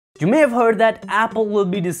You may have heard that Apple will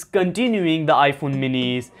be discontinuing the iPhone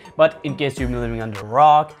minis, but in case you've been living under a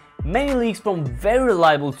rock, many leaks from very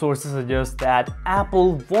reliable sources suggest that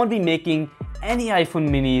Apple won't be making any iPhone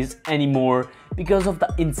minis anymore because of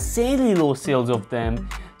the insanely low sales of them.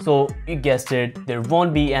 So you guessed it, there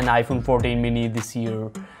won't be an iPhone 14 mini this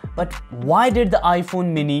year. But why did the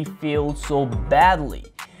iPhone mini fail so badly?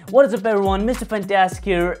 What is up everyone, Mr. Fantastic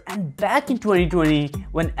here, and back in 2020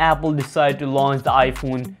 when Apple decided to launch the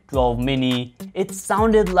iPhone 12 mini, it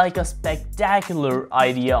sounded like a spectacular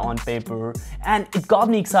idea on paper and it got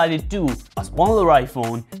me excited too. A smaller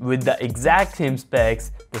iPhone with the exact same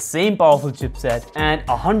specs, the same powerful chipset and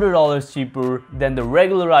 $100 cheaper than the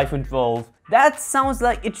regular iPhone 12. That sounds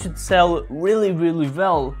like it should sell really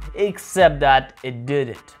well, except that it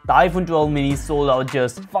didn't. The iPhone 12 mini sold out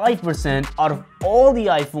just 5% out of all the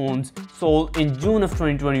iPhones sold in June of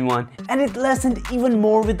 2021, and it lessened even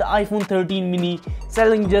more with the iPhone 13 mini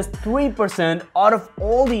selling just 3% out of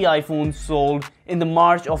all the iPhones sold in the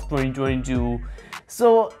March of 2022.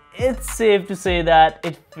 So it's safe to say that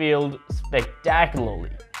it failed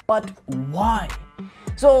spectacularly. But why?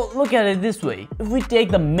 So look at it this way, if we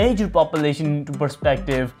take the major population into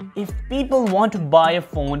perspective, if people want to buy a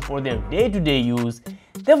phone for their day-to-day use,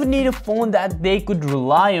 they would need a phone that they could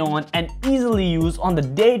rely on and easily use on the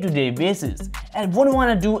day-to-day basis and wouldn't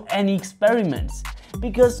want to do any experiments.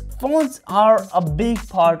 Because phones are a big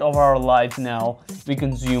part of our lives now. We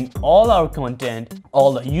consume all our content,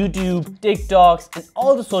 all the YouTube, TikToks and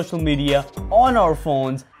all the social media on our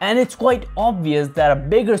phones, and it's quite obvious that a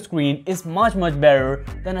bigger screen is much better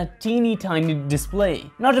than a teeny tiny display.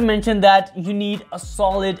 Not to mention that you need a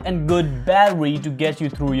solid and good battery to get you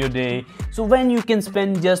through your day. So when you can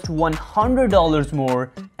spend just $100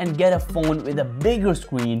 more and get a phone with a bigger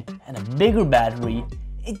screen and a bigger battery,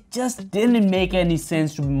 it just didn't make any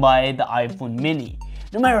sense to buy the iPhone mini.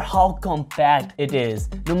 No matter how compact it is,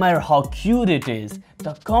 no matter how cute it is,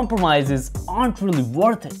 the compromises aren't really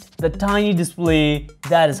worth it. The tiny display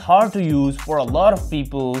that is hard to use for a lot of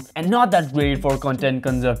people and not that great for content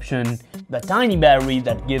consumption, the tiny battery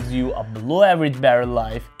that gives you a below average battery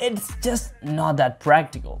life, it's just not that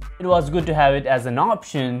practical. It was good to have it as an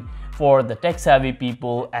option for the tech-savvy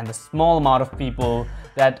people and the small amount of people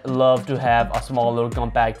that love to have a smaller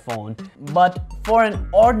compact phone. But for an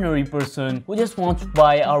ordinary person who just wants to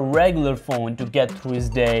buy a regular phone to get through his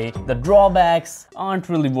day, the drawbacks aren't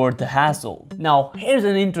really worth the hassle. Now, here's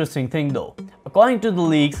an interesting thing though. According to the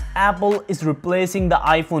leaks, Apple is replacing the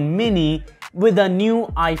iPhone mini with a new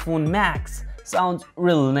iPhone Max. Sounds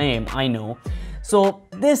real lame, I know. So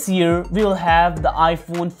this year we'll have the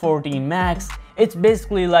iPhone 14 Max. It's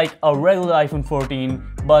basically like a regular iPhone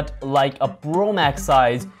 14 but like a Pro Max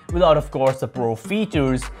size without of course the Pro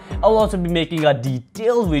features. I'll also be making a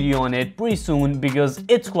detailed video on it pretty soon because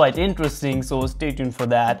it's quite interesting, so stay tuned for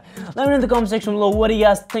that. Let me know in the comment section below what do you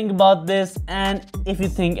guys think about this and if you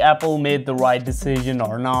think Apple made the right decision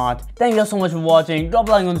or not. Thank you guys so much for watching. Drop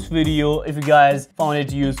a like on this video if you guys found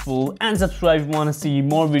it useful and subscribe if you want to see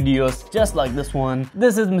more videos just like this one.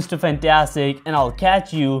 This is Mr. Fantastic and I'll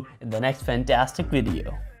catch you in the next fantastic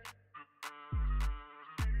video.